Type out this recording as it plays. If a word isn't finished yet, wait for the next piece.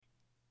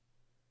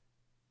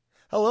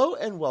Hello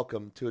and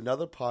welcome to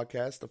another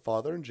podcast of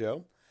Father and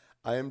Joe.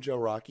 I am Joe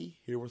Rocky,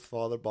 here with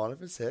Father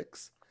Boniface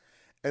Hicks.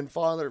 And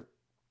Father,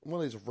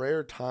 one of these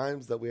rare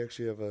times that we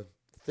actually have a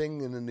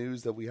thing in the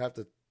news that we have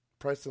to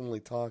pressingly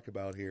talk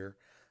about here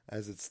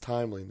as its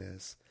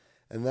timeliness.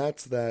 And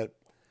that's that,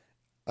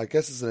 I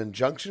guess it's an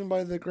injunction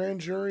by the grand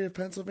jury of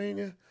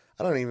Pennsylvania.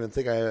 I don't even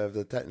think I have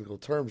the technical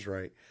terms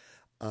right,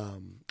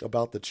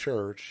 about the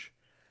church.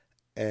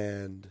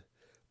 And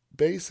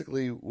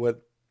basically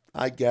what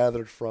I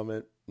gathered from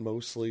it,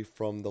 mostly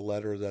from the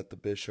letter that the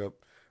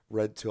bishop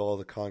read to all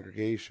the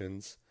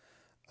congregations.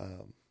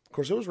 Of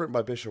course, it was written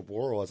by Bishop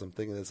Worrell as I'm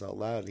thinking this out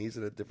loud, and he's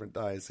in a different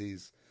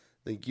diocese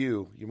than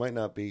you. You might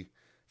not be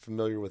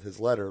familiar with his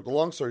letter. The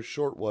long story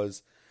short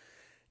was,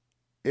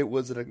 it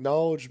was an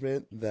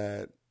acknowledgement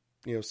that,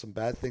 some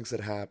bad things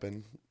had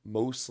happened,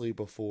 mostly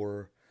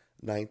before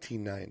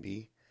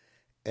 1990,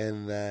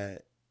 and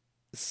that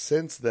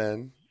since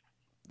then,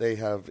 they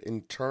have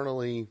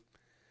internally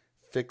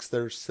fix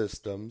their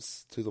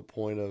systems to the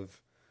point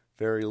of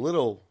very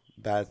little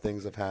bad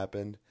things have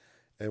happened.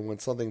 And when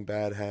something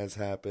bad has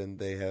happened,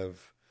 they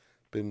have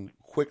been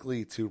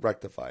quickly to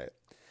rectify it.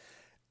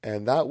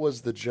 And that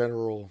was the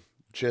general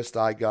gist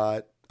I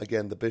got.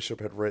 Again, the bishop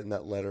had written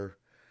that letter.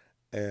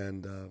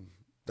 And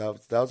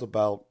that was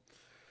about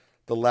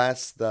the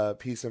last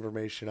piece of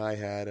information I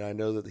had. And I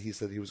know that he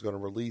said he was going to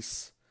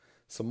release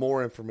some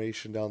more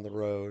information down the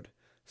road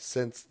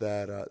since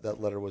that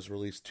letter was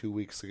released 2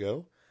 weeks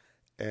ago.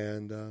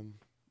 And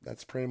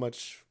that's pretty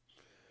much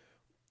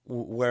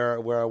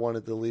where I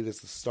wanted to lead as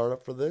the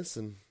startup for this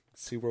and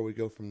see where we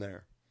go from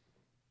there.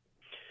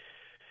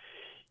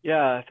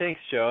 Yeah,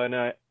 thanks, Joe. And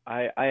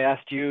I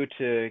asked you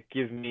to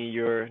give me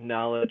your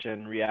knowledge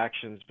and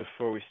reactions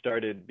before we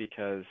started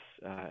because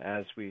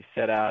as we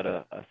set out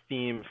a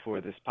theme for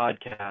this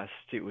podcast,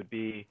 it would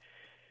be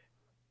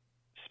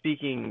me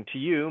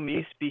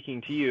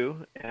speaking to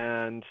you,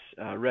 and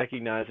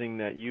recognizing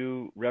that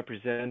you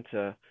represent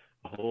a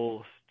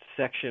whole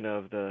section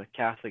of the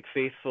Catholic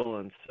faithful,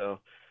 and so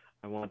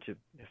I want to,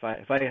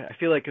 I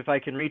feel like if I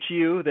can reach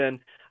you, then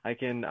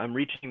I'm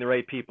reaching the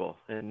right people,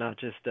 and not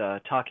just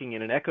talking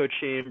in an echo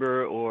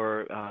chamber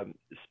or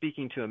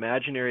speaking to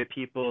imaginary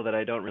people that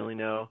I don't really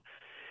know.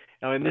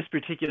 Now, in this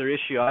particular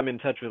issue, I'm in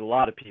touch with a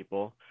lot of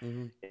people,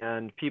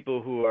 and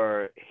people who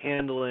are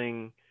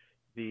handling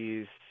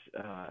these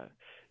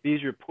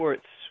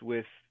reports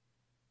with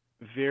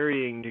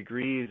varying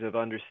degrees of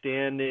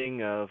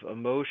understanding, of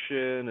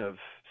emotion, of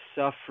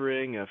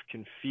suffering, of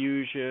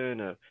confusion,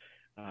 of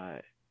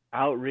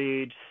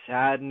outrage,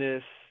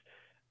 sadness,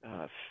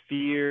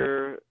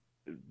 fear,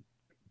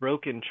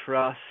 broken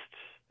trust.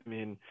 I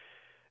mean,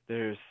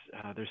 there's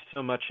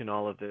so much in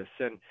all of this.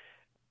 And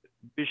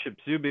Bishop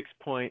Zubik's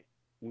point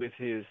with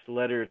his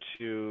letter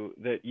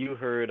that you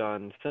heard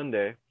on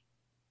Sunday,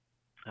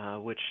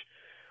 which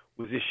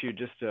was issued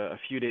just a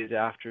few days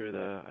after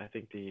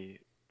the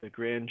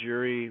grand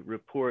jury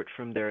report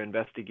from their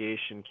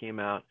investigation came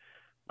out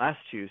last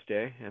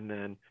Tuesday, and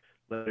then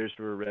letters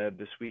were read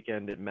this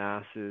weekend at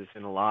masses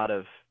in a lot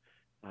of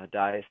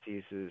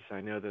dioceses.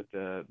 I know that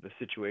the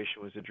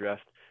situation was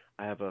addressed.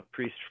 I have a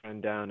priest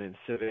friend down in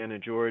Savannah,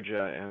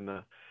 Georgia,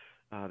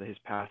 and his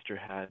pastor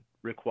had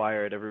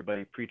required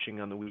everybody preaching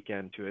on the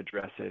weekend to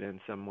address it in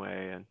some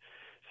way, and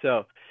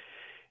so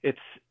it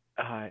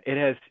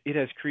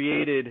has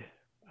created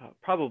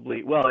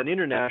probably an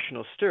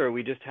international stir.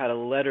 We just had a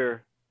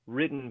letter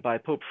written by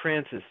Pope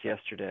Francis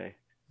yesterday,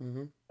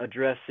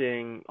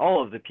 addressing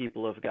all of the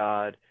people of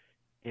God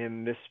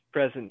in this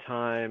present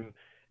time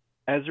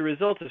as a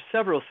result of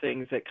several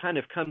things that kind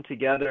of come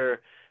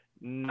together,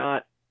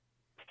 not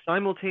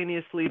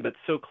simultaneously, but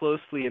so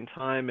closely in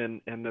time,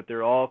 and that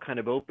they're all kind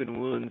of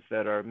open wounds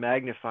that are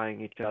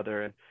magnifying each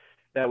other. And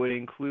that would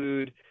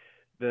include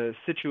the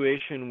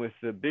situation with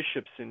the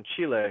bishops in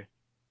Chile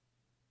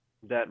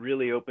that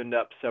really opened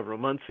up several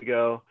months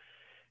ago.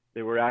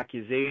 There were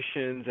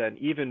accusations, and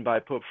even by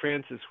Pope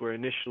Francis, were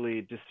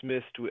initially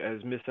dismissed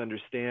as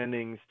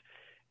misunderstandings.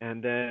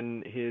 And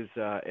then his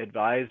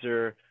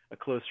advisor, a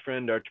close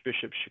friend,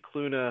 Archbishop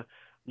Scicluna,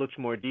 looked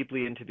more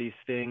deeply into these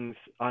things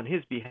on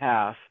his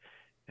behalf.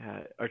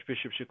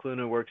 Archbishop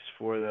Scicluna works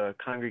for the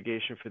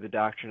Congregation for the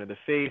Doctrine of the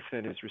Faith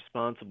and is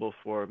responsible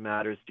for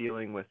matters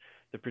dealing with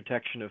the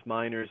protection of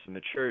minors in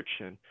the church,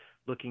 and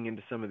looking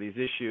into some of these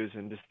issues,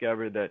 and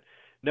discovered that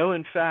no,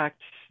 in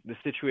fact, the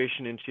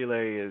situation in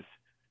Chile is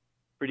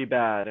pretty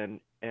bad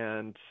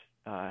and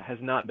has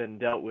not been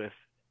dealt with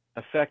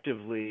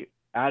effectively,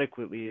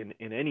 adequately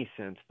in any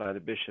sense by the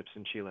bishops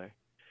in Chile.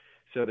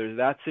 So there's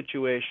that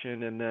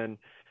situation, and then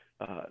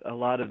a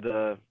lot of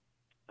the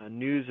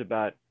news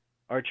about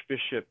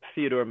Archbishop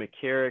Theodore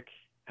McCarrick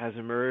has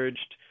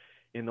emerged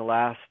in the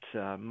last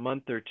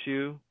month or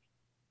two,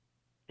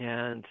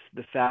 and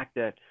the fact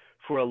that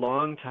for a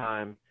long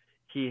time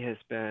he has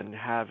been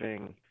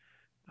having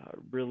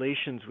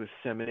relations with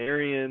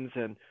seminarians,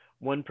 and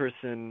one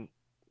person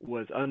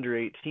was under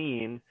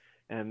 18,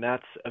 and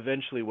that's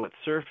eventually what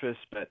surfaced.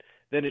 But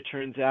then it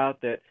turns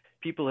out that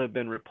people have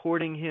been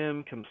reporting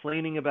him,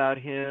 complaining about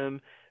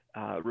him,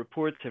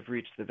 reports have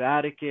reached the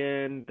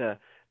Vatican.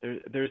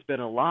 There's been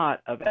a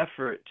lot of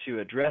effort to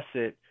address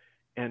it,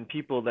 and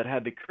people that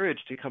had the courage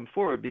to come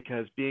forward,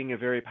 because being a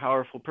very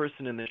powerful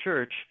person in the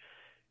church,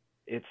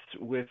 it's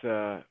with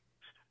a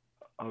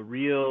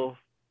real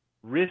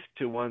risk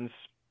to one's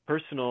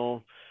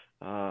personal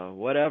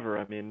whatever.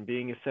 I mean,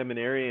 being a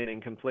seminarian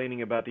and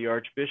complaining about the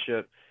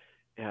archbishop,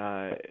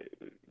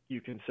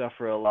 you can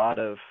suffer a lot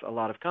of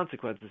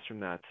consequences from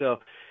that. So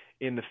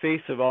in the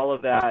face of all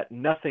of that,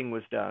 nothing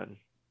was done.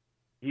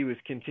 He was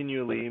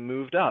continually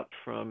moved up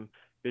from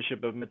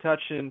Bishop of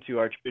Metuchen to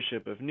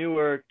Archbishop of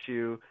Newark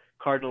to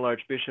Cardinal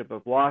Archbishop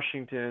of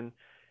Washington,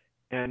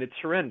 and it's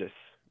horrendous.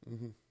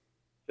 Mm-hmm.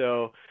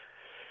 So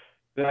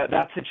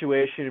that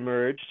situation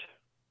emerged.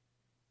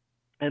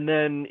 And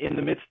then in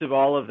the midst of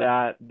all of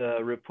that,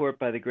 the report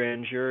by the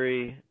grand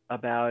jury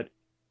about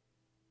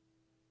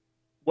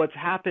what's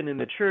happened in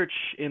the church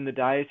in the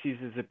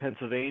dioceses of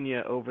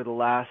Pennsylvania over the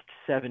last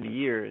 70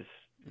 years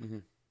mm-hmm.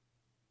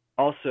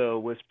 also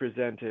was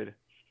presented.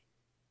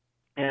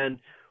 And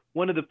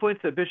one of the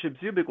points that Bishop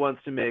Zubik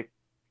wants to make,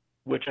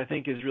 which I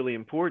think is really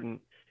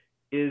important,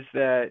 is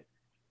that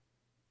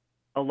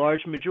a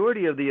large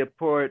majority of the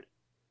report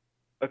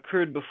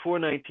occurred before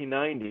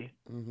 1990.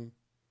 Mm-hmm.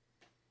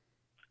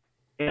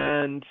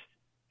 And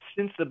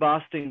since the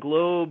Boston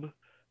Globe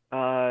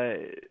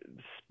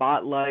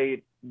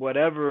spotlight,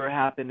 whatever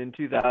happened in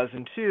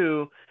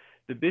 2002,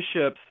 the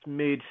bishops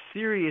made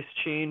serious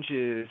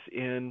changes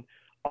in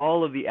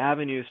all of the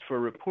avenues for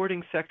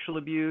reporting sexual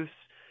abuse,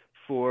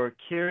 for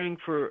caring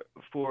for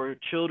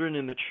children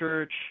in the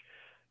church,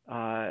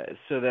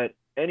 so that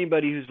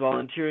anybody who's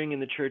volunteering in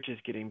the church is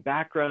getting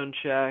background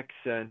checks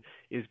and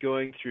is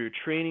going through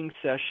training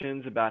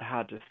sessions about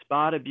how to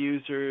spot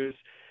abusers.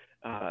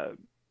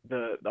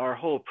 Our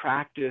whole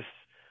practice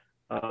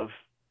of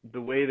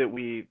the way that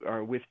we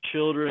are with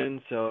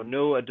children, so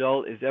no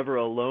adult is ever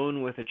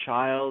alone with a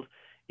child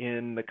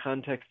in the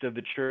context of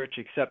the church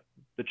except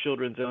the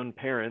children's own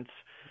parents.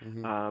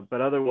 Mm-hmm.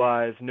 But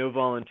otherwise, no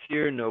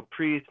volunteer, no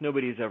priest,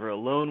 nobody's ever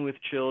alone with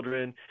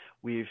children.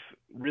 We've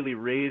really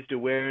raised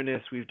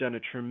awareness. We've done a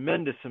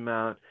tremendous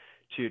amount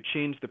to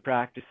change the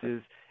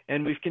practices,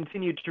 and we've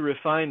continued to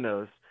refine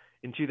those.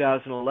 In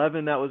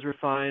 2011, that was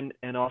refined,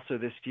 and also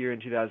this year in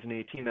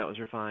 2018, that was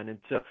refined. And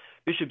so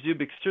Bishop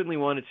Zubik certainly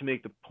wanted to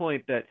make the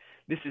point that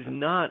this is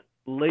not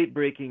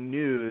late-breaking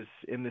news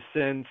in the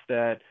sense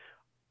that,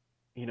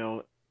 you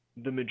know,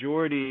 the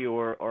majority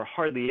or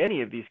hardly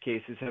any of these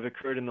cases have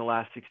occurred in the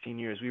last 16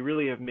 years. We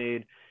really have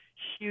made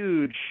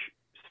huge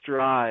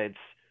strides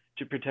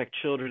to protect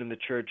children in the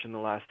church in the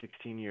last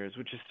 16 years,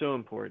 which is so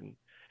important.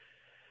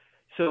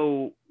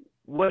 So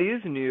what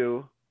is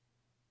new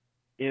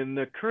in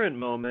the current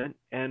moment,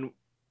 and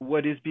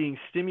what is being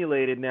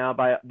stimulated now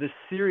by this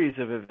series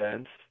of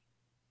events,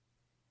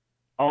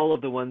 all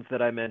of the ones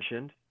that I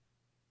mentioned,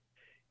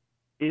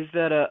 is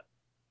that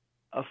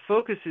a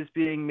focus is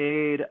being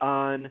made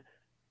on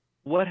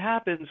what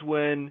happens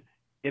when,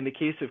 in the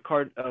case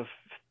of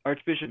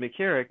Archbishop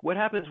McCarrick, what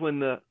happens when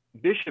the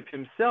bishop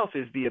himself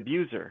is the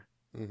abuser?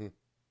 Mm-hmm.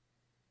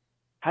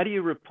 How do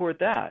you report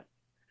that?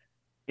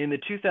 In the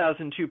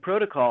 2002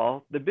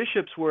 protocol, the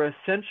bishops were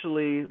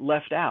essentially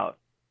left out.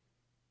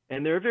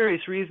 And there are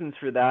various reasons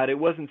for that. It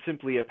wasn't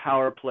simply a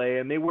power play,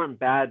 and they weren't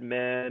bad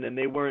men, and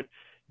they weren't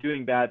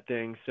doing bad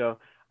things. So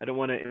I don't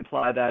want to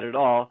imply that at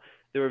all.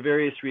 There were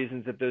various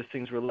reasons that those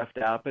things were left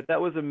out, but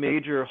that was a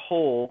major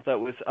hole that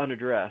was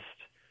unaddressed.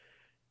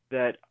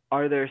 That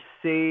are there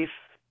safe,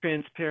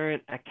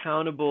 transparent,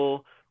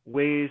 accountable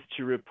ways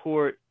to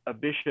report a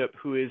bishop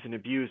who is an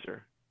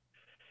abuser?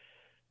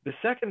 The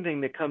second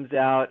thing that comes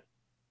out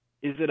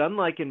is that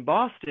unlike in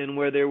Boston,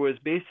 where there was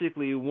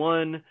basically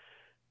one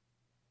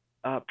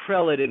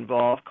prelate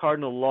involved,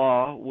 Cardinal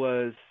Law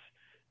was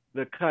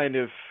the kind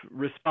of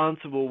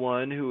responsible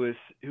one who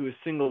was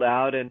singled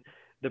out, and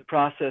the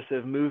process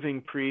of moving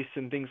priests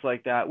and things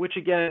like that, which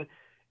again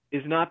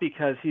is not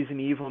because he's an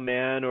evil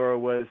man or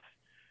was,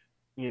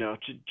 you know,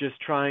 just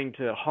trying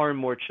to harm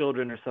more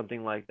children or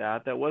something like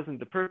that. That wasn't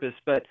the purpose,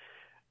 but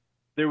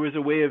there was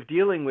a way of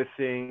dealing with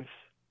things,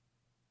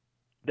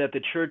 that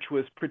the church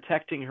was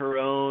protecting her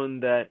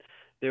own, that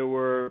there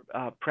were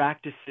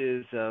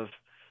practices of,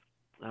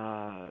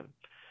 I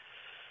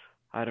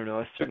don't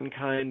know, a certain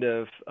kind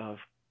of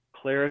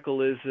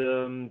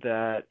clericalism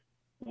that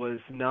was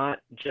not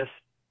just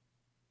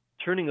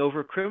turning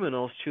over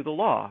criminals to the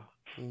law.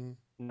 Mm-hmm.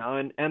 Now,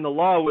 and the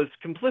law was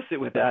complicit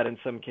with that in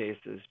some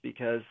cases,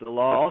 because the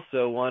law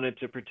also wanted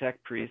to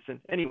protect priests. And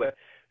anyway,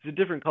 it's a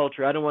different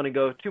culture. I don't want to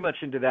go too much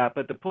into that,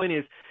 but the point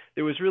is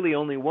there was really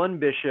only one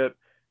bishop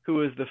who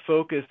was the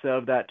focus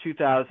of that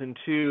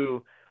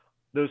 2002,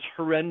 those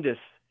horrendous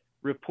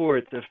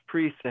reports of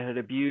priests that had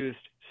abused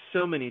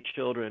so many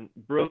children,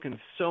 broken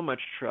so much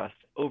trust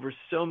over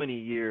so many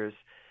years,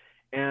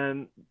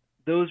 and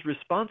those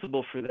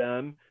responsible for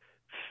them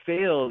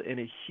failed in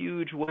a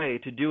huge way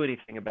to do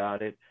anything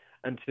about it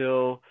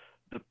until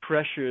the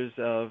pressures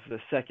of the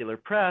secular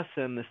press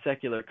and the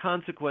secular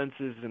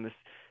consequences and the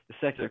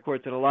secular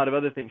courts and a lot of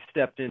other things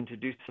stepped in to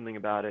do something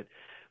about it.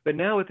 But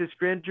now with this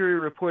grand jury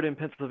report in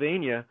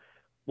Pennsylvania,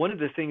 one of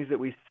the things that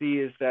we see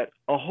is that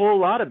a whole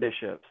lot of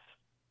bishops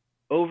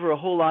over a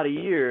whole lot of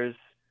years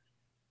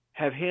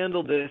have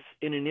handled this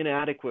in an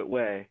inadequate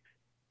way,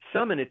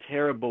 some in a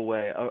terrible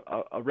way,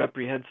 a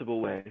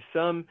reprehensible way,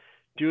 some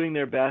doing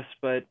their best,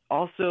 but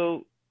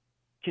also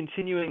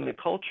continuing the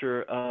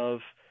culture of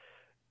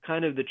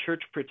kind of the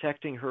church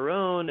protecting her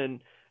own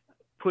and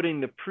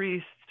putting the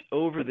priests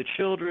over the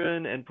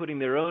children and putting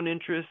their own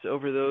interests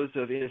over those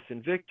of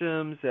innocent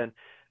victims and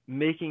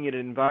making it an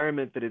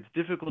environment that it's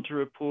difficult to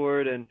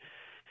report. And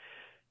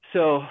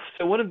so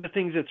one of the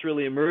things that's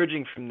really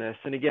emerging from this,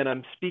 and again,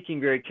 I'm speaking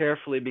very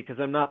carefully because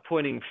I'm not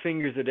pointing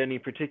fingers at any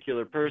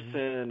particular person,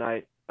 and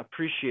I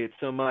appreciate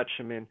so much,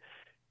 I mean,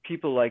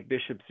 people like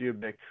Bishop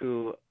Zubik,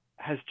 who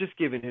has just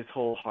given his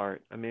whole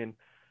heart. I mean,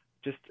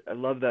 I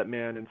love that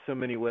man in so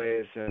many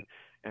ways,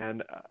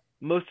 and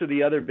most of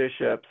the other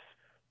bishops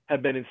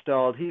have been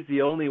installed. He's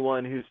the only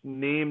one who's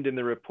named in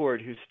the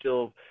report who's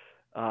still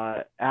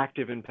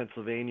active in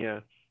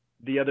Pennsylvania.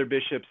 The other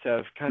bishops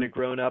have kind of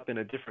grown up in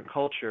a different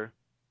culture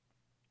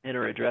and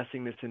are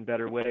addressing this in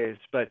better ways.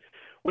 But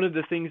one of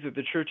the things that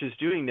the church is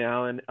doing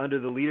now, and under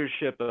the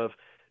leadership of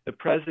the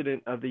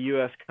president of the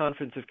U.S.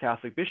 Conference of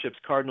Catholic Bishops,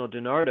 Cardinal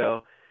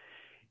DiNardo,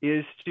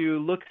 is to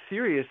look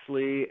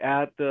seriously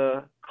at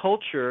the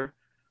culture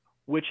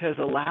which has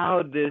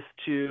allowed this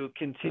to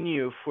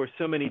continue for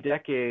so many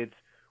decades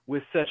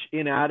with such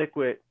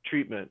inadequate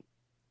treatment,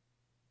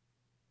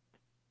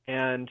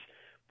 and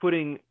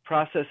putting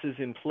processes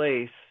in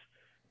place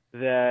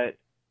that,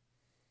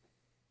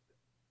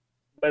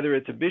 whether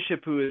it's a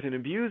bishop who is an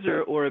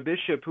abuser or a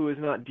bishop who is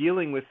not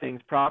dealing with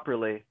things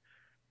properly,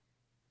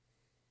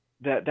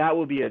 that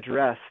will be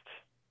addressed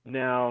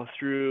now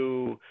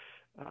through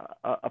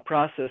a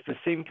process, the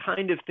same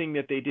kind of thing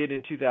that they did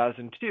in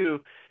 2002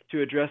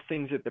 to address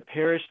things at the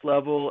parish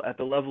level, at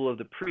the level of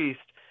the priest.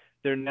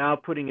 They're now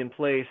putting in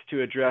place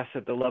to address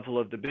at the level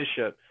of the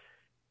bishop,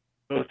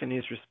 both in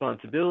his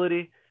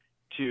responsibility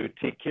to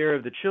take care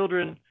of the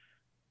children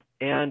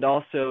and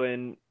also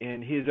in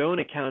his own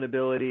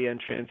accountability and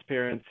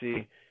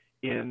transparency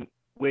in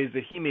ways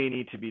that he may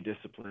need to be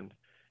disciplined.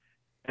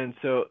 And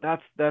so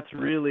that's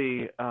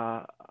really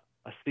a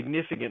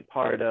significant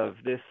part of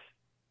this,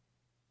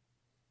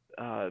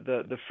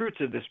 the fruits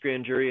of this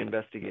grand jury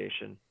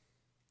investigation.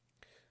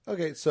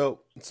 Okay, so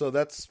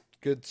that's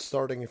good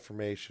starting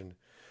information.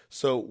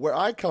 So where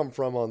I come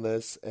from on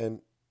this,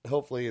 and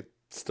hopefully it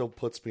still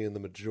puts me in the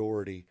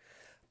majority,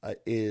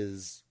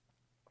 is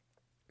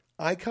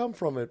I come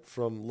from it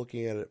from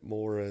looking at it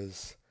more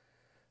as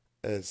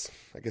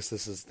I guess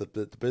this is the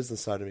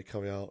business side of me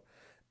coming out,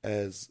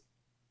 as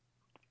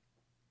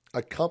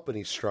a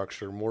company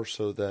structure more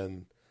so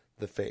than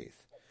the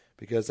faith.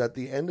 Because at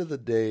the end of the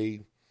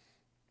day,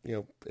 you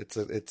know, it's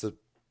a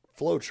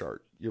flow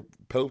chart. Your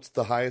Pope's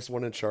the highest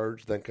one in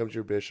charge, then comes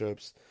your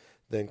bishops,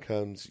 then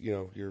comes, you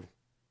know, your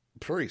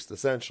priest,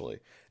 essentially.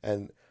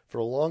 And for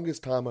the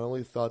longest time, I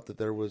only thought that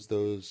there was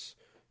those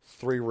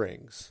three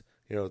rings.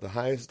 You know, the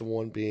highest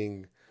one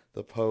being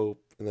the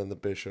Pope, and then the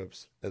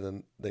bishops,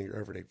 and then your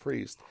everyday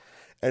priest.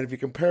 And if you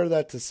compare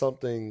that to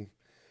something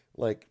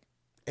like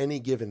any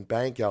given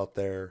bank out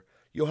there,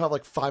 you'll have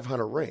like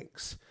 500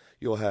 rings.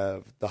 You'll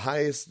have the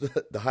highest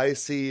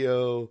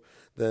CEO,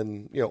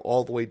 then, you know,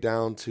 all the way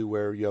down to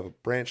where you have a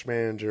branch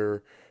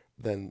manager,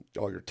 then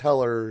all your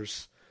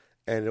tellers,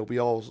 and it'll be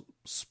all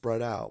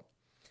spread out.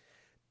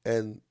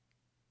 And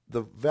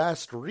the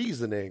vast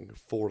reasoning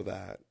for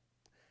that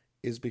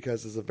is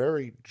because it's a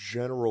very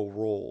general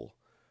role.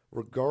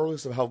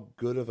 Regardless of how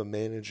good of a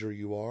manager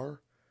you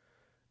are,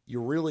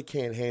 you really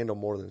can't handle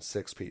more than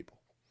 6 people.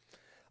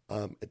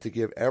 To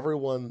give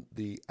everyone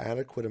the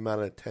adequate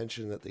amount of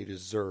attention that they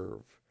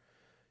deserve,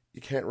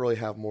 you can't really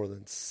have more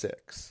than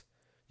 6.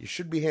 You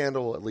should be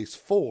handled at least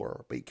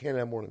 4, but you can't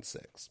have more than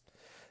 6.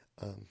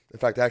 In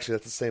fact, actually,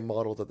 that's the same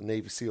model that the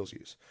Navy SEALs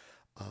use.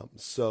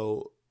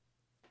 So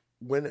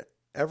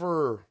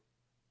whenever,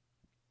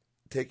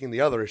 taking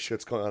the other issue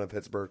that's going on in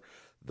Pittsburgh,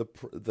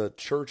 the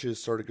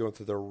churches started going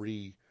through their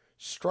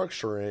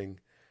restructuring,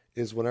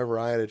 is whenever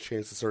I had a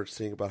chance to start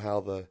seeing about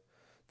how the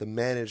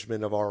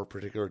management of our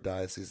particular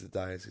diocese, the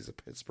Diocese of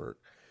Pittsburgh,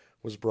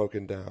 was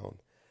broken down.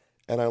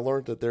 And I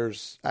learned that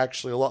there's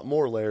actually a lot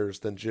more layers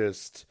than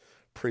just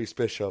priest,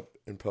 bishop,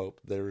 and pope.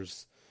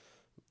 There's,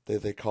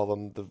 they call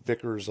them the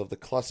vicars of the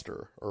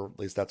cluster, or at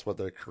least that's what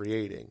they're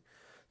creating,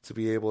 to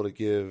be able to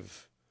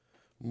give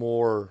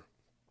more,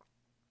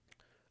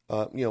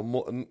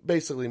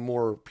 basically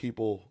more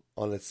people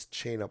on its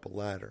chain up a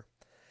ladder.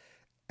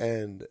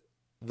 And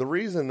the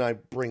reason I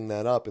bring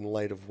that up in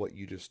light of what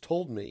you just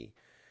told me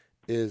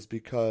is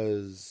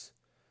because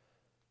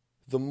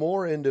the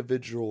more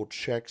individual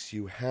checks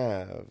you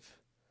have,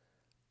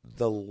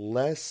 the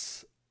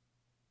less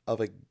of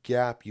a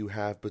gap you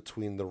have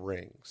between the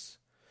rings.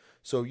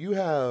 So you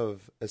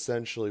have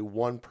essentially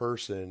one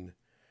person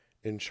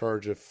in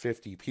charge of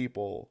 50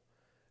 people,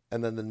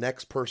 and then the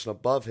next person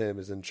above him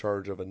is in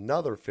charge of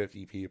another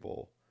 50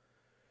 people.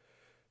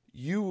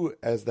 You,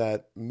 as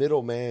that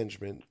middle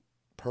management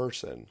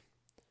person,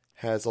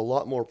 has a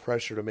lot more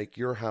pressure to make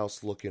your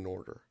house look in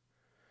order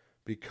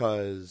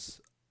because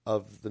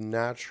of the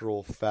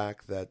natural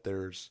fact that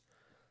there's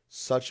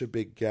such a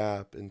big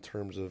gap in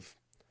terms of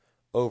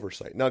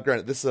oversight. Now,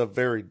 granted, this is a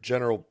very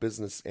general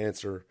business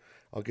answer.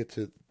 I'll get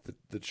to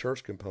the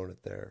church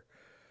component there.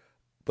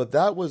 But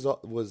that was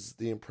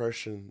the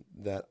impression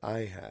that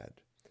I had.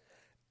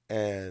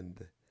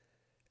 And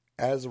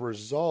as a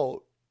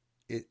result,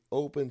 it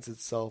opens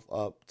itself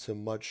up to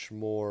much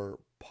more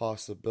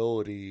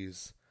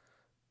possibilities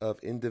of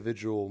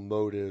individual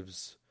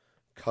motives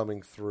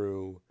coming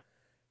through,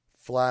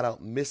 flat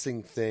out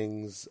missing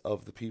things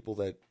of the people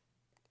that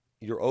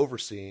you're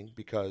overseeing,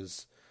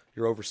 because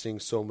you're overseeing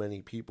so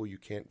many people you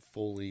can't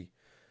fully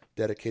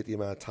dedicate the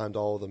amount of time to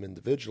all of them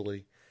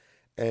individually.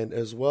 And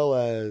as well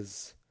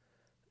as,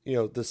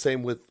 the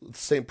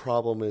same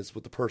problem is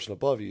with the person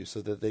above you,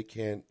 so that they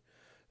can't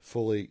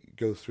fully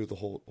go through the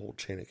whole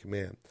chain of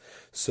command.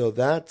 So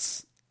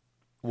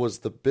was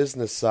the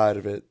business side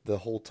of it the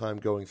whole time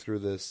going through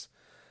this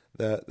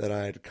that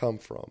I had come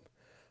from.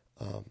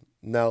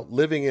 Now,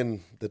 living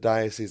in the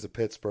Diocese of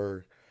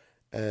Pittsburgh,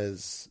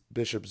 as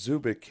Bishop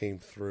Zubik came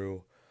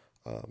through,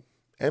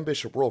 and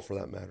Bishop Rohl for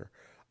that matter,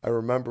 I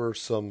remember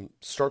some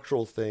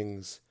structural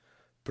things,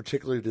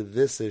 particularly to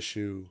this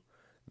issue,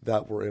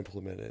 that were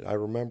implemented. I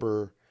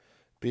remember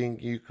being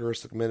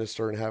Eucharistic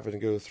minister and having to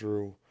go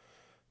through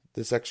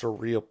this extra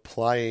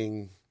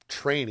reapplying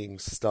training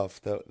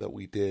stuff that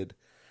we did.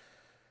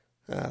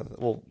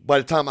 By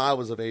the time I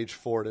was of age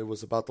for it, it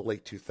was about the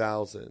late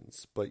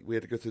 2000s. But we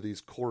had to go through these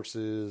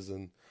courses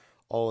and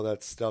all of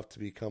that stuff to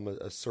become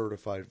a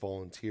certified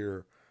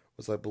volunteer,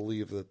 was, I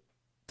believe, the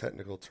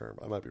technical term.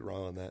 I might be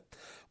wrong on that.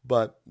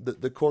 But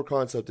the core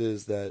concept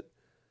is that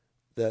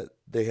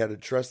they had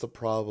addressed the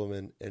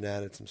problem and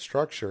added some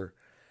structure.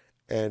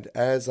 And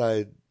as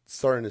I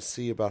starting to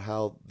see about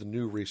how the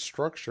new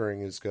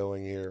restructuring is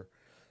going here,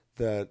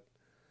 that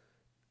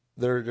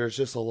there's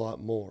just a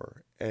lot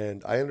more.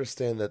 And I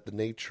understand that the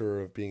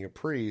nature of being a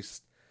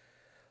priest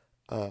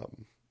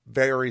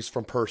varies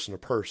from person to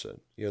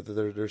person.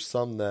 There's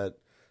some that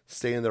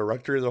stay in their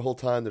rectory the whole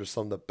time. There's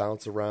some that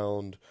bounce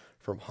around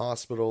from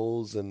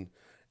hospitals and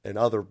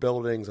other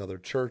buildings, other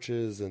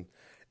churches,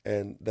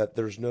 and that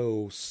there's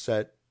no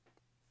set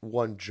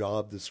one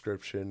job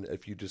description.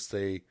 If you just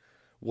say,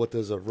 what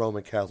does a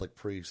Roman Catholic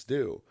priest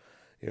do?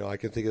 I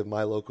can think of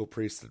my local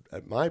priest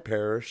at my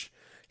parish.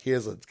 He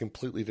has a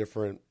completely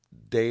different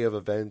day of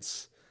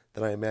events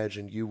than I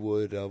imagine you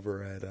would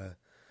over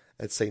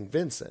at St.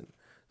 Vincent.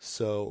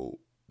 So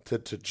to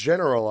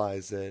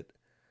generalize it,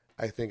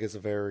 I think is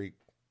a very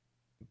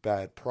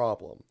bad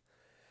problem.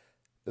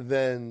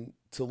 Then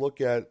to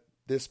look at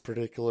this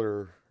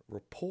particular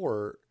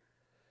report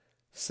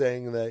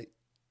saying that,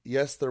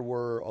 yes, there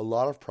were a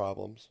lot of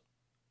problems,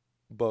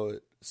 but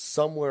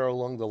somewhere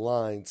along the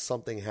line,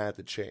 something had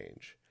to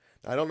change.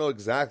 I don't know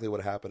exactly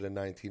what happened in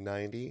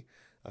 1990.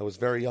 I was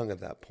very young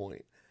at that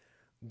point.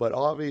 But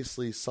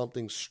obviously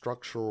something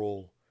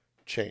structural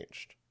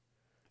changed.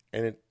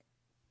 And it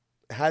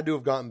had to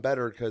have gotten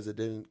better because it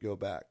didn't go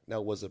back.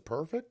 Now, was it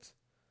perfect?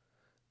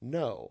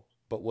 No.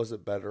 But was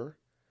it better?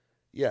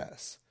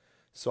 Yes.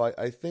 So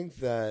I think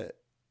that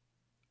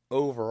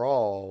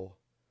overall,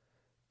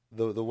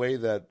 the way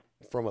that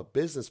from a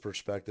business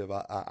perspective,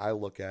 I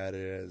look at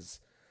it as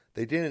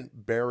they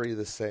didn't bury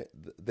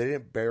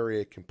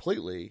it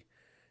completely.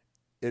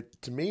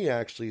 It, to me,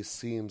 actually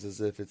seems as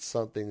if it's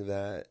something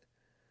that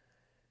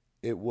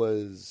it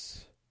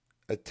was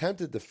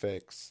attempted to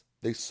fix.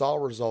 They saw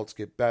results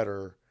get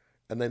better,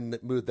 and then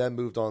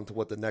moved on to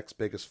what the next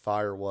biggest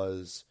fire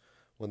was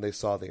when they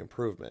saw the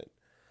improvement.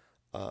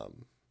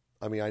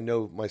 I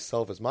know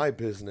myself as my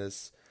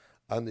business,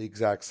 I'm the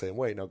exact same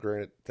way. Now,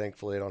 granted,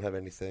 thankfully, I don't have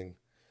anything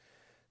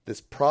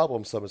this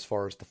problemsome as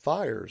far as the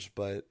fires,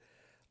 but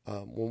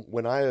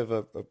when I have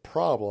a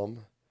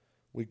problem,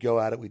 we go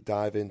at it, we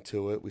dive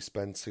into it, we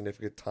spend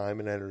significant time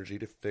and energy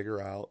to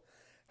figure out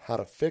how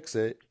to fix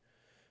it.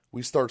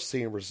 We start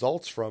seeing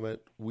results from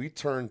it. We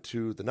turn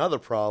to another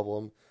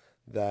problem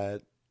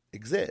that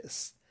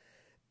exists.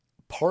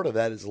 Part of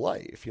that is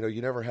life.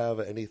 You never have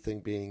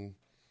anything being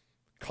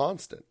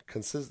constant,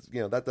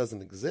 consistent. That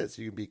doesn't exist.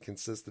 You can be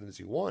consistent as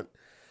you want,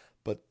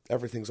 but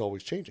everything's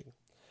always changing.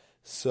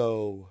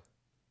 So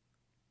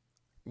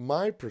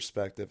my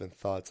perspective and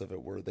thoughts of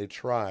it were they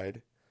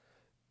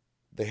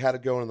had to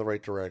go in the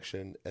right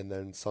direction, and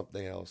then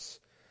something else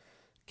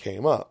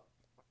came up.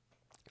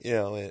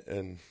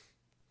 And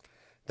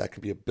that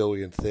could be a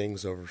billion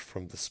things over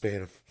from the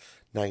span of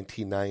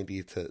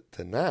 1990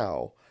 to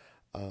now.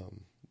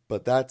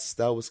 But that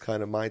was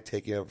kind of my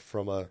taking it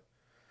from a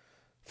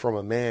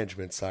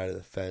management side of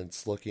the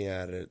fence, looking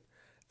at it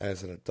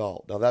as an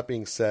adult. Now, that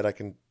being said, I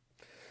can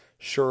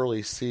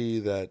surely see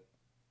that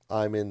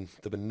I'm in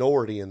the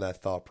minority in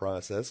that thought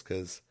process,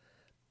 because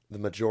the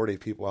majority of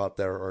people out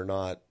there are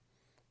not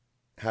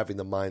having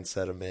the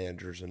mindset of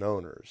managers and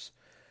owners.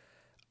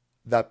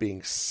 That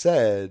being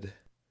said,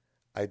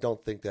 I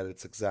don't think that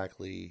it's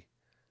exactly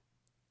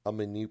a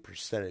minute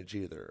percentage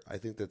either. I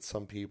think that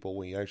some people,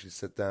 when you actually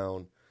sit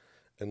down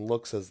and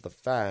looks as the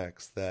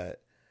facts that,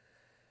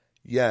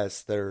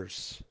 yes, there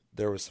was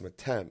some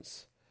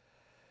attempts.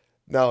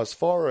 Now, as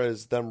far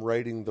as them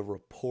writing the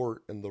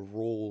report and the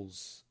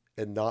rules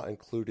and not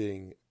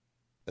including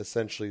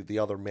essentially the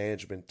other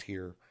management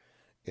tier,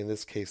 in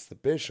this case the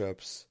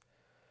bishops,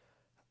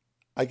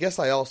 I guess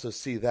I also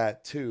see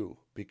that too,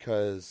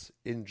 because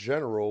in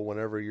general,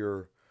 whenever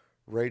you're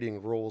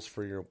writing rules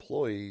for your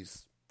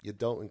employees, you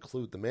don't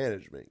include the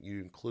management. You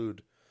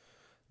include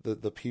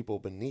the people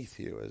beneath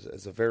you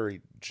as a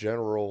very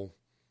general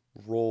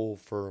rule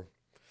for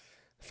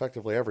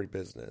effectively every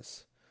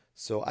business.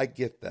 So I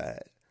get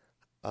that.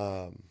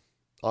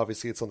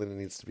 Obviously, it's something that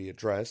needs to be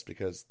addressed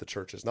because the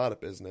church is not a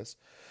business,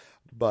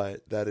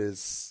 but that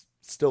is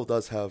still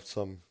does have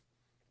some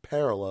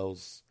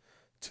parallels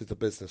to the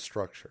business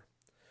structure.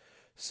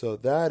 So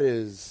that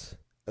is,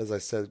 as I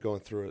said,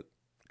 going through it,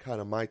 kind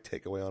of my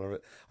takeaway on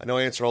it. I know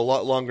I answer a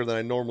lot longer than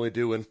I normally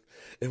do in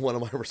one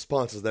of my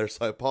responses there,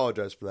 so I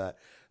apologize for that.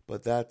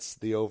 But that's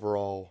the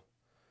overall,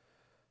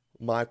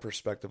 my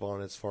perspective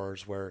on it as far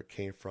as where it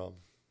came from.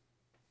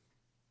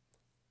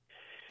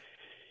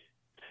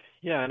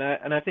 Yeah,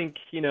 and I think,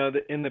 in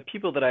the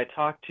people that I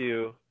talk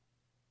to,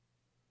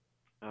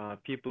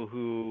 people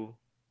who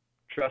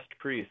trust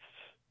priests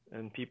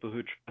and people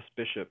who trust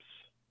bishops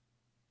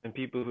and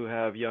people who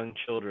have young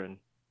children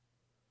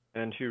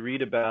and who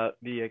read about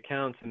the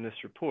accounts in this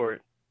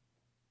report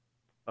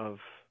of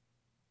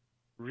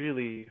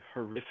really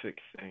horrific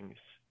things.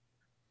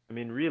 I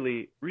mean,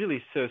 really,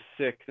 really so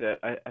sick that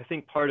I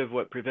think part of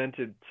what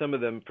prevented some of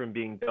them from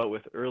being dealt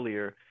with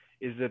earlier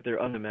is that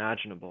they're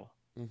unimaginable.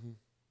 Mm-hmm.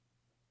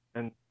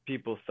 And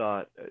people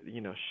thought,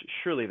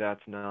 surely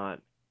that's not,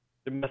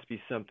 there must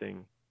be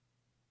something.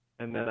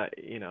 And then,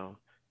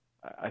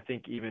 I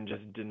think even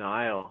just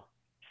denial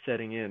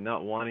setting in,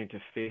 not wanting to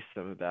face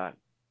some of that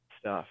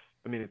stuff.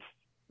 I mean, it's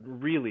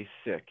really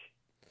sick.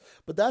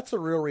 But that's a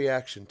real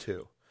reaction,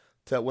 too.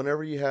 That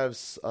whenever you have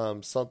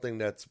something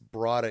that's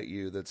brought at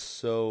you that's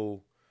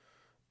so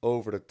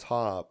over the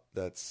top,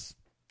 that's,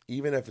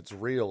 even if it's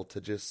real,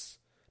 to just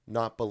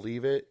not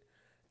believe it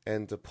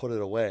and to put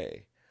it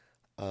away.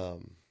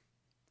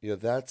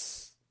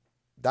 That's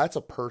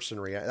a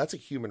that's a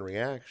human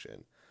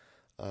reaction.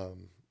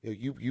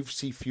 You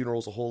see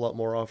funerals a whole lot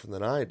more often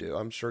than I do.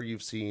 I'm sure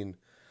you've seen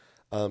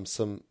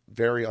some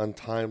very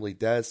untimely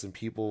deaths and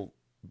people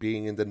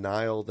being in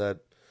denial that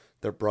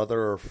their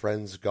brother or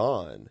friend's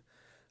gone.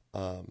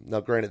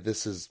 Now, granted,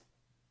 this is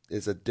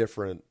a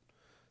different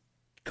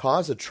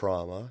cause of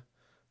trauma,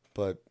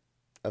 but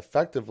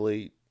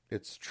effectively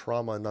it's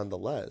trauma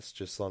nonetheless,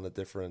 just on a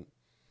different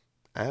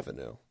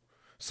avenue.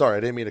 Sorry, I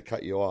didn't mean to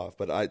cut you off,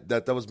 but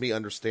that was me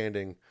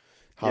understanding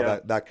how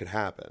that could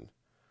happen.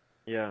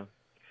 Yeah.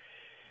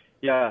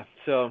 Yeah.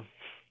 So,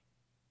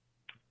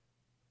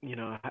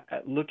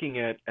 looking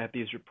at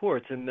these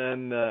reports, and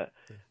then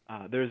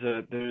there's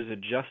a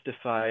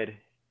justified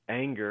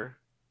anger.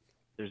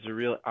 There's a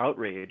real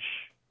outrage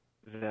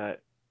that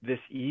this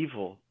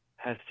evil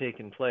has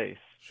taken place.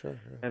 Sure.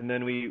 And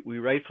then we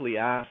rightfully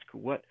ask,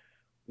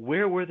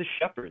 where were the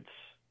shepherds?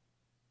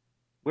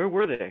 Where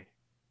were they?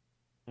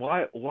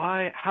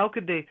 Why how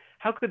could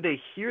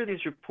they hear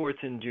these reports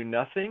and do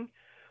nothing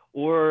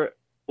or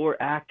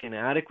act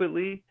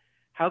inadequately?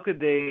 How could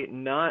they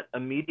not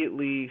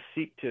immediately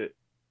seek to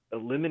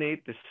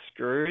eliminate the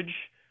scourge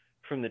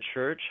from the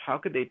church? How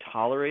could they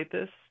tolerate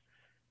this?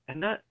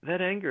 And that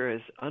anger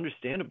is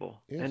understandable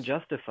and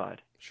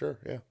justified. Sure,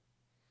 yeah.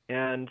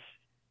 And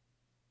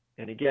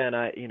again,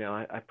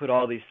 I put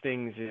all these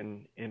things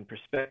in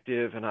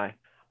perspective, and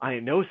I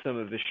know some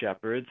of the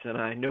shepherds, and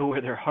I know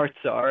where their hearts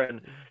are,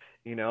 and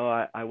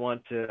I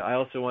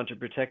also want to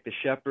protect the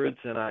shepherds,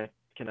 and I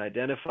can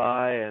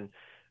identify and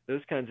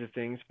those kinds of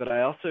things. But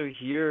I also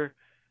hear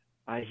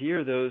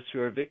those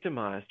who are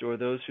victimized, or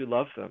those who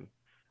love them,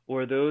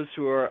 or those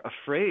who are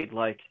afraid,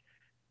 like,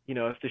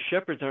 if the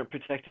shepherds aren't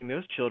protecting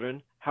those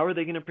children, how are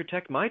they going to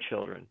protect my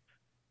children?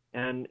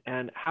 And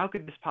how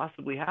could this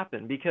possibly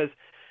happen? Because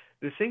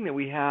the thing that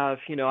we have,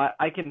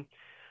 I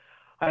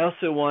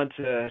also want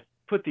to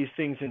put these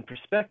things in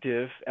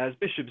perspective, as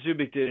Bishop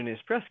Zubik did in his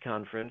press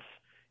conference.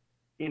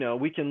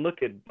 We can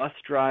look at bus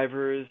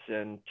drivers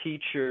and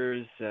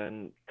teachers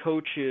and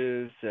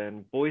coaches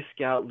and Boy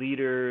Scout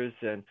leaders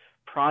and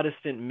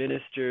Protestant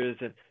ministers,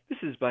 and this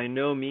is by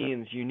no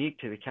means unique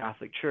to the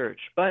Catholic Church.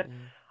 But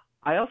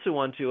I also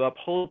want to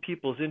uphold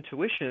people's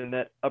intuition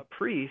that a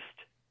priest,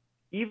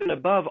 even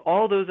above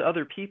all those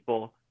other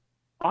people,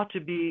 ought to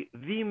be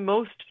the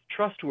most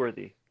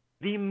trustworthy,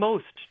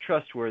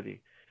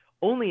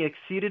 only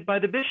exceeded by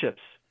the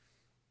bishops.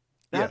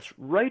 That's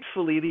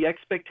rightfully the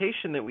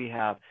expectation that we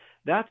have.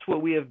 That's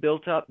what we have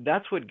built up.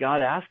 That's what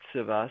God asks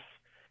of us.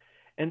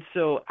 And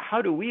so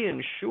how do we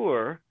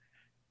ensure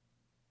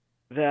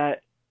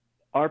that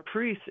our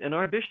priests and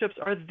our bishops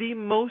are the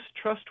most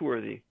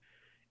trustworthy?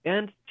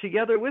 And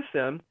together with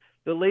them,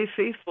 the lay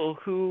faithful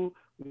who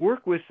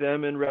work with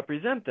them and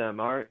represent them,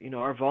 our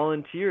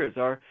volunteers,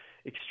 our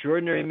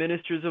extraordinary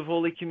ministers of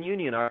Holy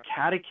Communion, our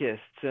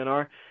catechists, and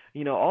our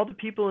all the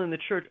people in the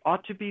church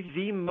ought to be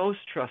the most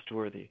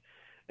trustworthy.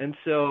 And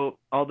so,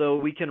 although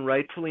we can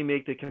rightfully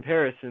make the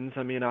comparisons,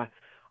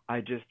 I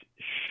just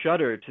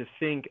shudder to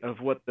think of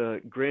what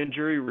the grand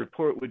jury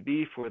report would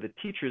be for the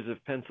teachers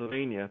of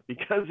Pennsylvania,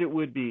 because it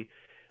would be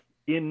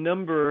in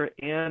number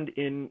and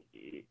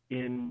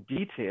in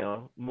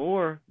detail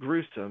more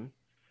gruesome.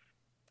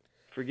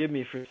 Forgive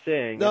me for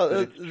saying no,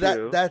 it, but it's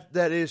true.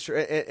 that is true,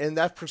 and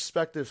that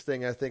perspective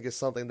thing, I think, is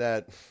something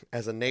that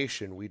as a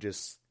nation we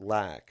just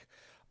lack.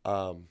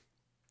 I'll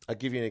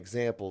give you an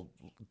example.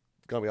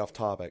 Gonna be off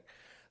topic,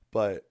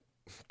 but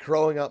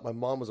growing up, my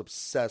mom was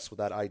obsessed with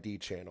that ID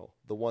channel,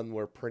 the one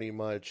where pretty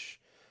much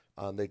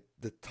they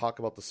talk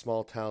about the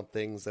small town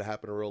things that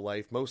happen in real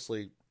life,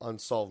 mostly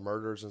unsolved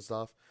murders and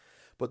stuff.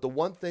 But the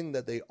one thing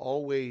that they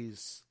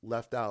always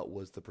left out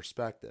was the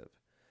perspective.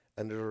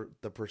 And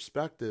the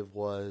perspective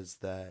was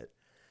that,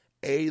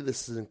 A,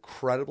 this is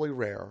incredibly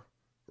rare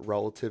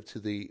relative to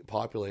the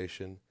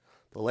population.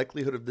 The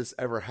likelihood of this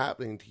ever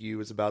happening to you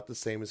is about the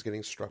same as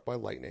getting struck by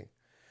lightning.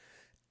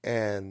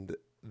 And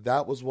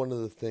that was one of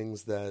the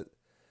things that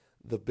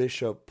the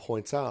bishop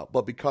points out.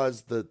 But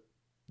because the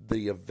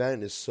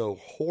event is so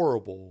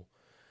horrible,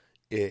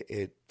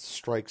 it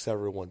strikes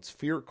everyone's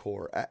fear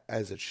core,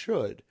 as it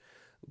should.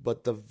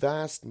 But the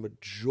vast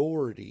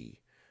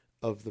majority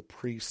of the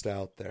priests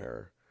out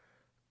there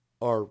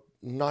are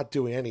not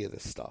doing any of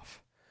this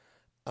stuff.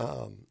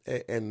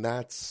 And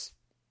that's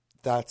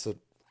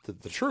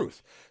the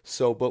truth.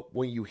 So, but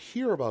when you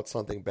hear about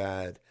something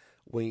bad,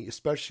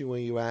 especially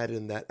when you add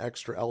in that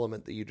extra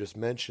element that you just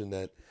mentioned,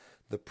 that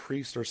the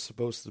priests are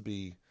supposed to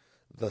be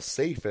the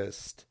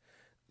safest,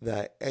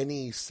 that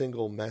any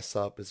single mess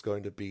up is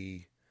going to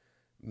be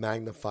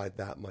magnified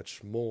that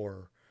much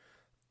more,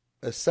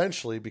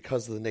 essentially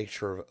because of the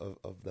nature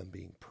of them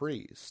being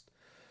priests.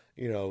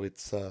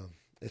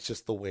 It's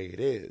just the way it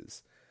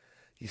is.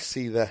 You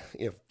see that,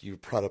 if you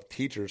brought up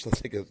teachers, I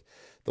think of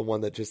the one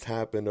that just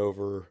happened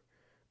over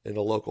in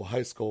a local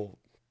high school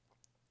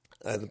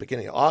at the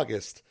beginning of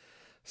August.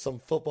 Some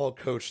football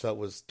coach that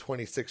was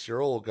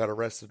 26-year-old got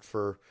arrested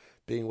for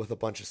being with a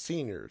bunch of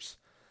seniors.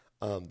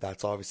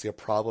 That's obviously a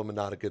problem and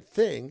not a good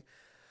thing,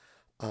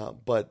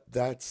 but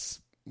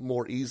that's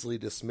more easily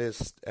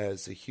dismissed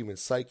as a human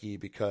psyche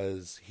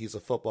because he's a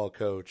football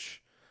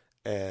coach,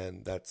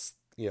 and that's,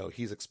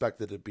 he's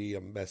expected to be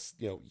a mess,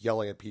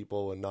 yelling at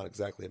people and not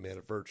exactly a man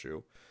of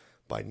virtue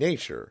by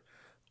nature,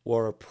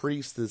 or a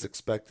priest is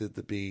expected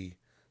to be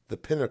the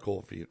pinnacle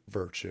of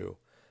virtue,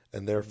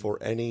 and therefore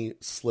any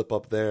slip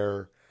up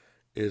there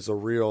is a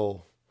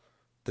real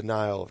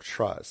denial of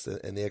trust,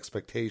 and the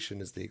expectation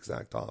is the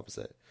exact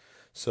opposite.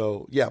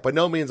 So, yeah, by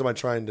no means am I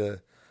trying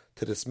to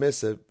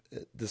dismiss it.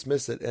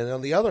 And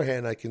on the other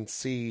hand, I can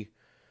see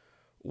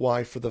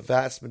why for the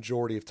vast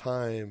majority of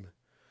time,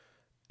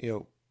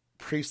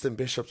 priests and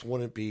bishops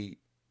wouldn't be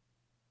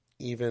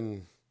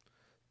even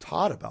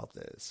taught about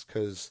this,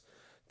 because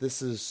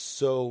this is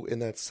so, in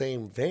that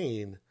same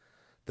vein,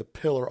 the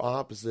polar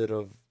opposite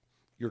of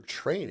your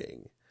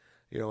training.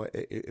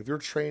 If you're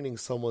training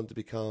someone to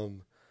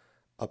become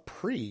a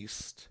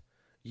priest,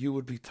 you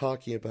would be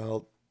talking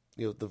about,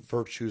 the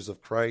virtues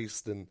of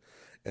Christ and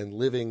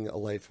living a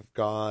life of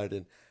God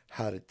and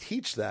how to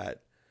teach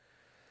that.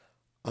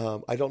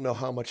 I don't know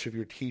how much of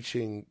your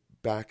teaching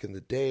back in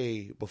the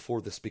day,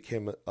 before this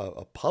became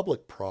a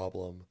public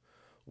problem,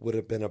 would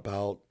have been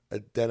about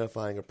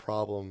identifying a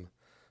problem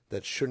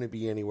that shouldn't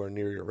be anywhere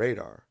near your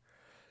radar.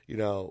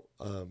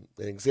 An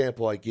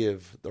example I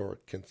give or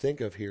can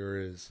think of here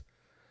is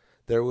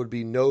there would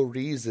be no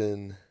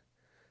reason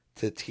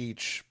to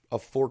teach a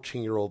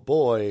 14-year-old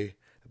boy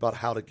about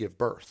how to give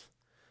birth.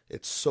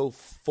 It's so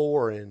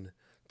foreign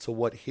to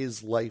what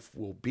his life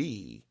will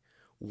be.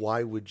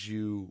 Why would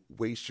you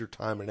waste your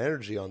time and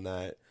energy on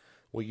that?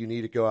 Well, you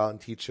need to go out and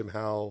teach him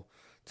how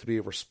to be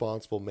a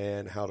responsible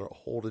man, how to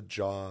hold a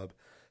job,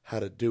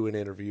 how to do an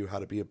interview, how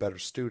to be a better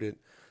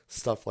student,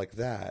 stuff like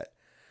that.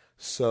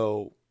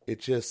 So it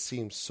just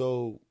seems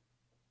so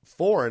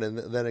foreign. And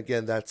then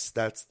again, that's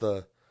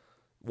the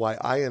why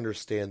I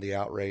understand the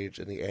outrage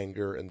and the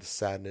anger and the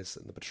sadness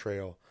and the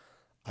betrayal.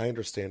 I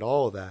understand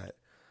all of that.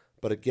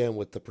 But again,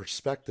 with the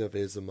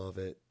perspectivism of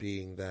it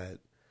being that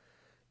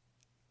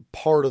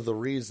part of the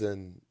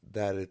reason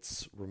that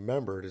it's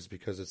remembered is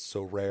because it's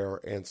so rare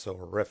and so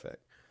horrific.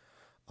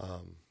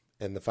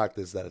 And the fact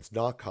is that it's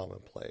not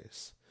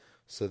commonplace.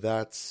 So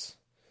that's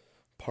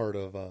part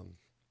of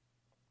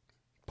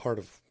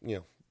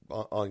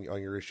on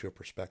your issue of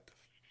perspective.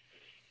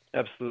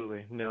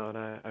 Absolutely. No, and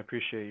I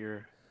appreciate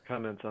your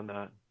comments on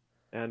that.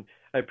 And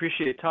I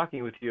appreciate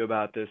talking with you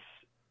about this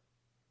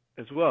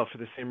as well, for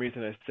the same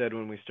reason I said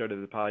when we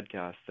started the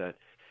podcast, that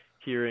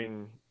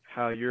hearing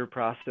how you're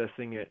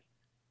processing it,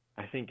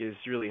 I think, is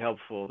really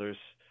helpful.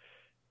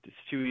 It's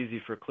too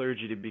easy for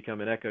clergy to become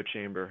an echo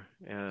chamber,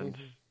 and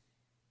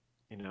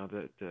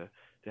to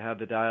have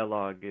the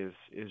dialogue is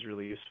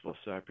really useful.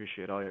 So I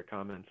appreciate all your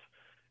comments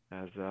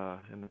as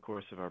in the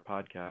course of our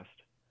podcast.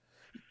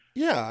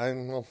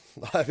 Yeah,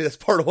 that's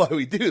part of why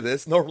we do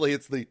this. Normally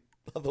it's the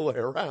other way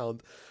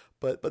around,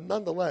 But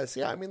nonetheless,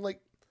 yeah, I mean, like,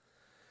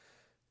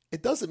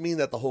 it doesn't mean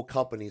that the whole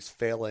company's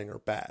failing or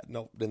bad.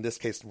 No, in this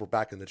case, we're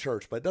back in the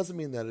church, but it doesn't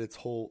mean that its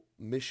whole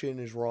mission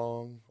is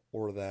wrong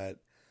or that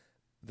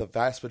the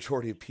vast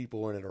majority of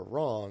people in it are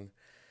wrong.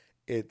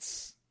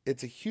 It's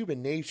a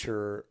human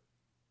nature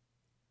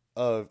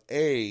of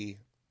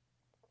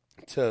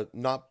to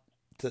not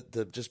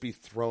to just be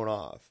thrown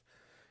off.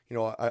 You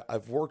know,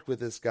 I've worked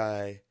with this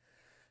guy,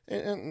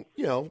 and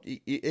you know,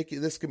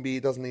 this can be,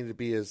 it doesn't need to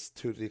be as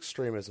to the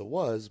extreme as it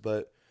was,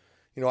 but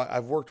you know,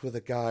 I've worked with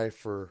a guy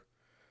for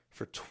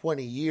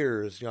 20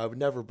 years. You know, I would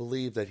never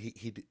believe that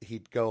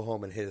he'd go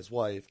home and hit his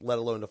wife, let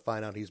alone to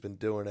find out he's been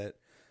doing it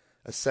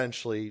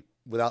essentially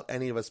without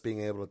any of us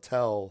being able to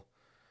tell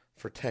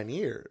for 10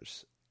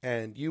 years.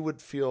 And you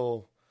would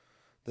feel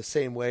the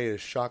same way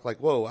as shock, like,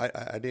 whoa,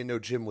 I didn't know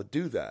Jim would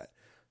do that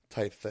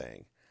type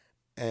thing.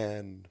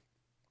 And,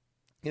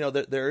 you know,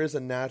 there is a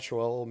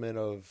natural element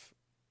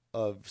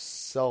of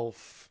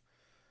self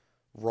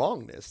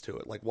wrongness to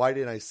it. Like, why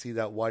didn't I see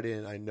that? Why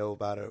didn't I know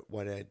about it?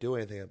 Why didn't I do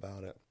anything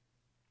about it?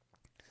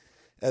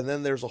 And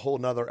then there's a whole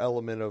nother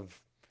element of,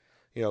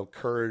 you know,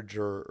 courage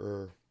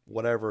or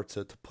whatever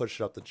to push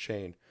it up the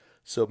chain.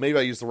 So maybe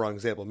I used the wrong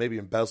example. Maybe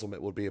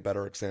embezzlement would be a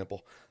better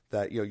example.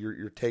 That, you know,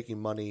 you're taking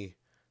money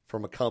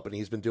from a company.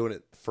 He's been doing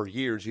it for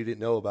years. You didn't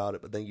know about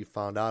it, but then you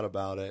found out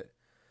about it.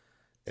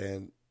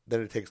 And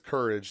then it takes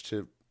courage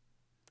to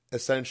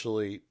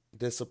essentially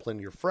discipline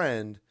your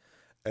friend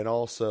and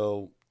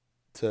also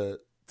to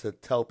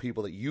tell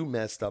people that you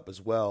messed up as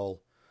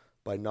well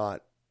by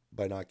not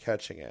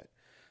catching it.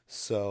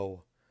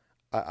 So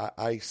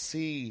I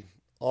see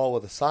all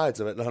of the sides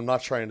of it, and I'm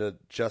not trying to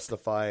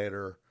justify it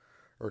or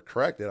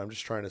correct it. I'm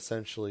just trying to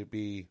essentially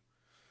be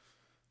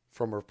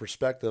from a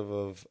perspective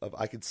of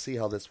I can see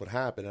how this would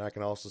happen, and I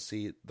can also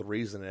see the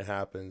reason it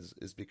happens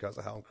is because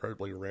of how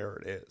incredibly rare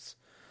it is.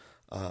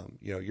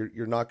 You know,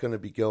 you're not going to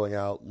be going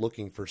out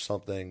looking for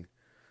something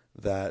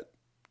that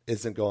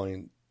isn't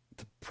going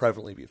to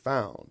prevalently be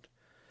found.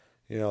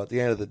 You know, at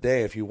the end of the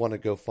day, if you want to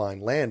go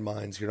find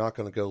landmines, you're not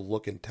going to go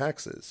look in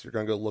Texas. You're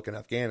going to go look in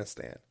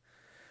Afghanistan.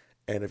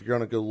 And if you're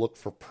going to go look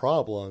for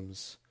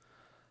problems,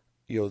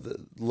 you know,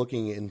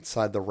 looking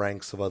inside the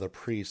ranks of other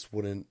priests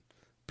wouldn't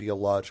be a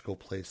logical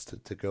place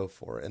to go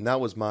for it. And that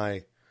was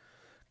my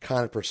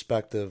kind of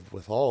perspective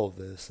with all of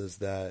this, is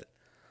that,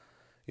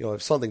 you know,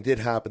 if something did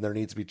happen, there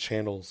needs to be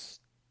channels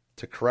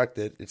to correct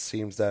it. It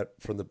seems that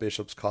from the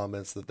bishop's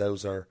comments that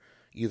those are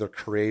either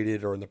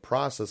created or in the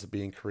process of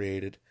being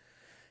created,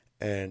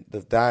 and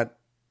that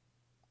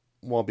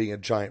while being a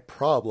giant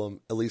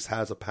problem, at least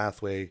has a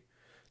pathway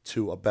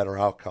to a better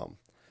outcome.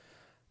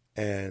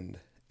 And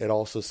it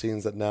also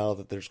seems that now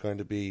that there's going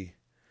to be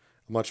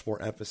much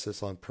more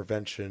emphasis on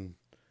prevention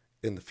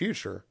in the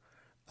future.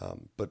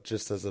 But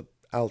just as an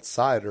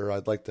outsider,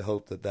 I'd like to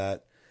hope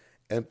that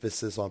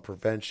emphasis on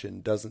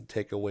prevention doesn't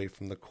take away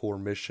from the core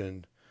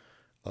mission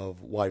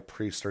of why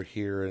priests are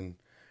here and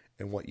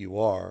what you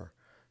are.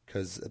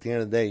 Because at the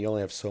end of the day, you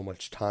only have so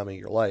much time in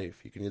your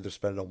life. You can either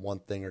spend it on one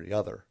thing or the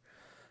other.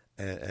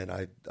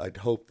 And I'd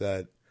hope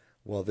that,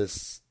 well,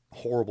 this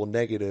horrible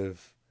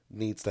negative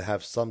needs to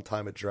have some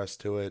time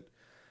addressed to it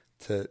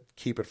to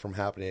keep it from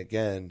happening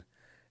again.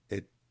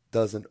 It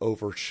doesn't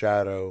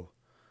overshadow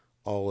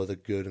all of the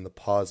good and the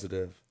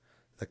positive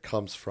that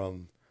comes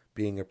from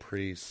being a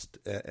priest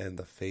and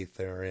the faith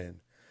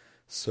therein.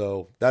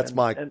 So that's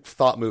my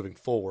thought moving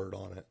forward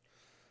on it.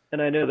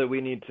 And I know that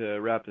we need to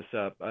wrap this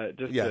up.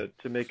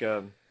 To make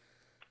a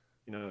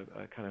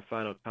kind of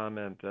final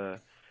comment.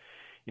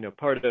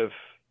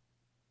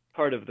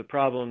 Part of the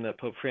problem that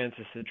Pope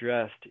Francis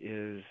addressed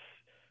is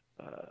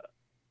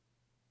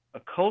a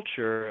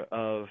culture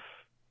of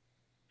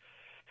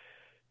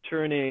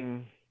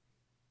turning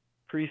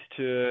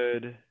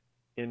priesthood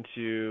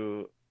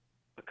into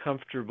a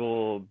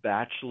comfortable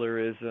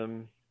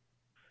bachelorism,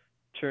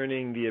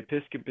 turning the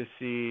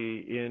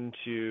episcopacy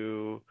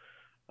into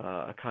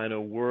a kind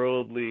of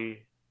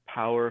worldly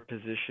power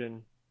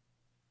position,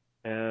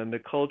 and the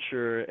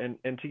culture,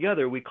 and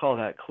together we call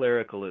that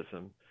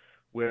clericalism,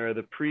 where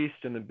the priest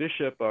and the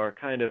bishop are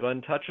kind of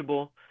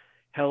untouchable,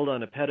 held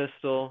on a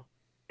pedestal,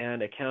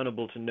 and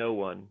accountable to no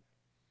one,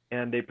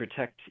 and they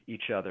protect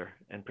each other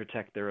and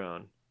protect their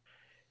own,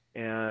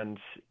 and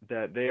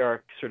that they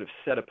are sort of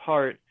set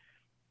apart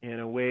in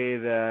a way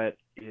that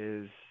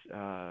is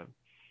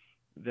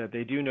that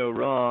they do no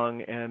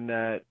wrong, and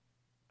that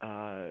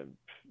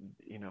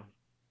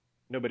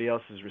nobody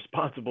else is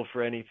responsible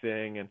for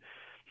anything,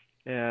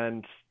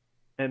 and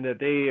that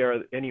they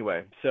are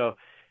anyway. So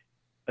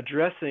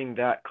addressing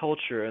that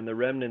culture and the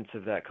remnants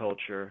of that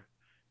culture,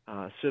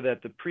 so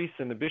that the priests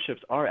and the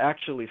bishops are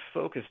actually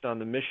focused on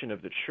the mission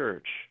of the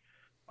church,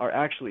 are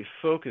actually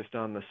focused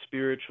on the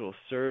spiritual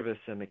service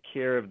and the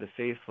care of the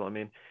faithful. I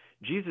mean,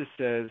 Jesus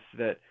says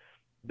that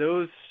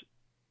those,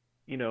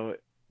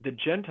 the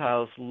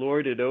Gentiles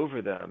lord it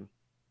over them,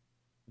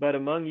 but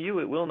among you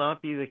it will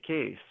not be the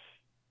case.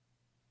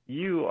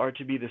 You are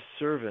to be the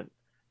servant,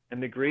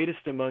 and the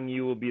greatest among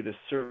you will be the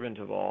servant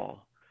of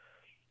all.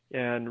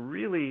 And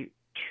really,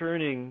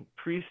 turning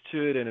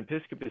priesthood and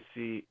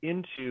episcopacy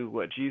into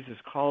what Jesus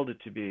called it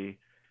to be,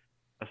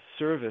 a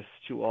service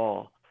to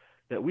all.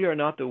 That we are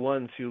not the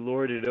ones who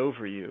lord it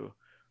over you.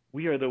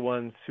 We are the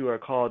ones who are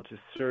called to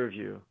serve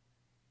you.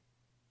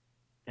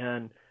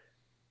 And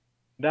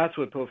that's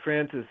what Pope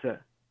Francis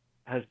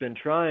has been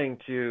trying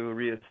to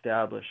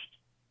reestablish.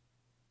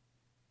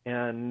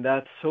 And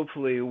that's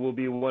hopefully will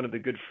be one of the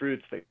good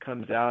fruits that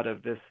comes out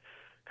of this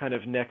kind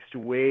of next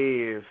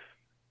wave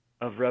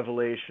of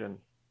revelation.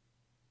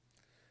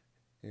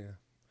 Yeah.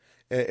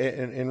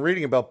 And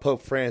reading about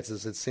Pope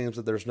Francis, it seems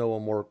that there's no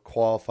one more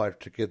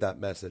qualified to give that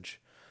message.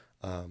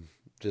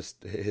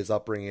 Just his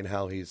upbringing,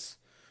 how he's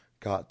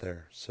got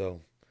there. So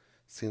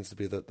seems to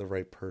be the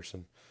right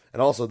person.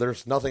 And also,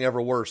 there's nothing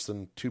ever worse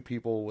than two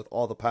people with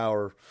all the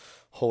power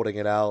holding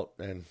it out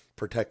and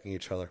protecting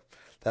each other.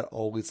 That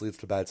always leads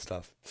to bad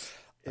stuff.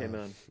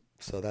 Amen.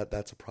 So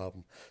that's a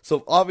problem.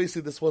 So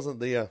obviously this wasn't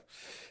the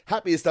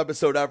happiest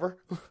episode ever,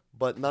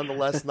 but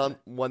nonetheless,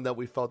 one that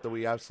we felt that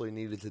we absolutely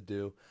needed to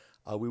do.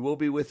 We will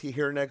be with you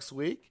here next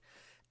week,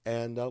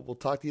 and we'll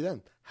talk to you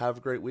then. Have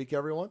a great week,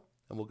 everyone,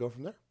 and we'll go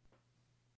from there.